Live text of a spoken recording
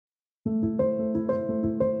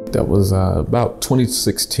That was about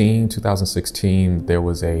 2016. There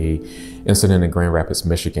was a incident in Grand Rapids,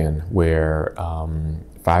 Michigan, where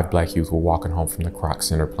 5 black youth were walking home from the Croc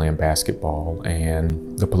Center playing basketball,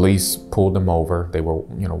 and the police pulled them over. They were,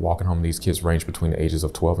 walking home. These kids ranged between the ages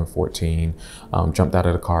of 12 and 14. Jumped out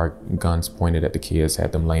of the car, guns pointed at the kids,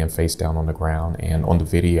 had them laying face down on the ground. And on the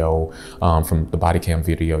video, from the body cam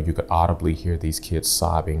video, you could audibly hear these kids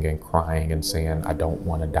sobbing and crying and saying, "I don't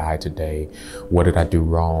want to die today. What did I do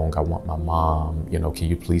wrong? I want my mom. Can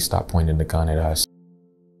you please stop pointing the gun at us?"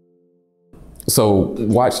 So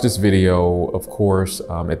watch this video. Of course,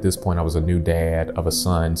 at this point, I was a new dad of a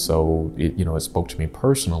son, so it spoke to me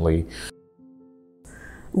personally.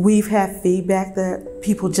 We've had feedback that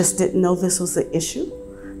people just didn't know this was an issue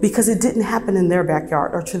because it didn't happen in their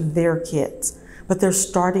backyard or to their kids. But they're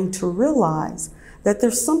starting to realize that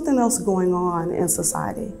there's something else going on in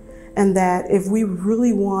society, and that if we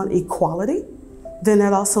really want equality, then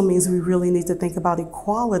that also means we really need to think about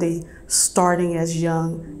equality starting as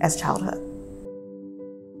young as childhood.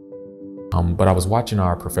 But I was watching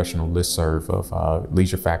our professional listserv of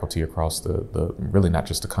leisure faculty across the really not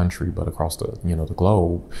just the country, but across the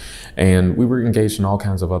globe, and we were engaged in all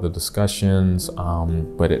kinds of other discussions.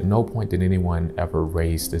 But at no point did anyone ever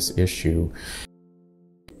raise this issue.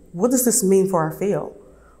 What does this mean for our field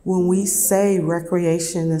when we say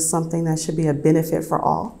recreation is something that should be a benefit for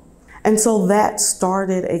all? And so that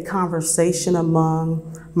started a conversation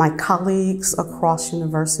among my colleagues across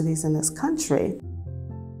universities in this country.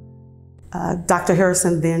 Dr.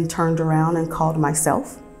 Harrison then turned around and called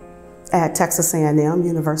myself at Texas A&M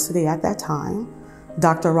University at that time,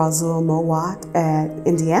 Dr. Razul Mowat at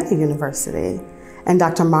Indiana University, and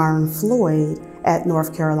Dr. Myron Floyd at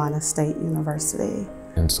North Carolina State University.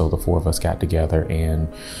 And so the 4 of us got together and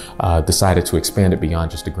decided to expand it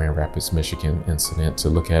beyond just the Grand Rapids, Michigan incident to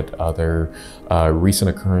look at other recent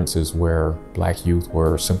occurrences where black youth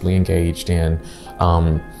were simply engaged in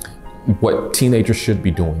what teenagers should be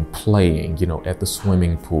doing, playing, at the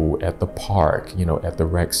swimming pool, at the park, at the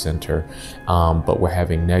rec center, but we're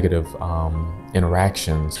having negative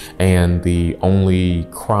interactions, and the only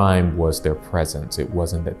crime was their presence. It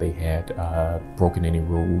wasn't that they had broken any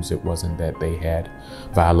rules. It wasn't that they had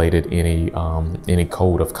violated any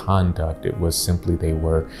code of conduct. It was simply they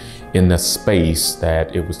were in a space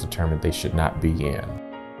that it was determined they should not be in.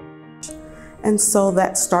 And so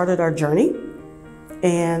that started our journey.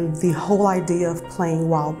 And the whole idea of playing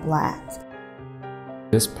while black.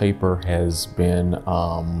 This paper has been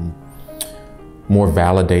more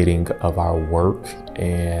validating of our work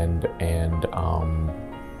and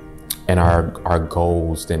our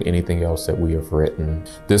goals than anything else that we have written.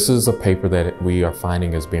 This is a paper that we are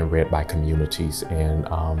finding is being read by communities and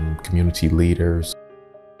community leaders.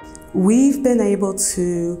 We've been able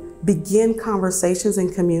to begin conversations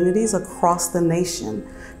in communities across the nation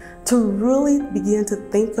to really begin to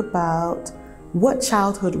think about what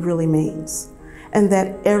childhood really means, and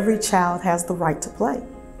that every child has the right to play.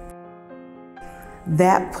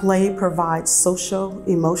 That play provides social,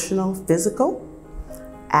 emotional, physical,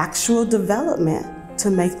 actual development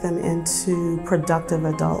to make them into productive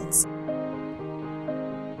adults.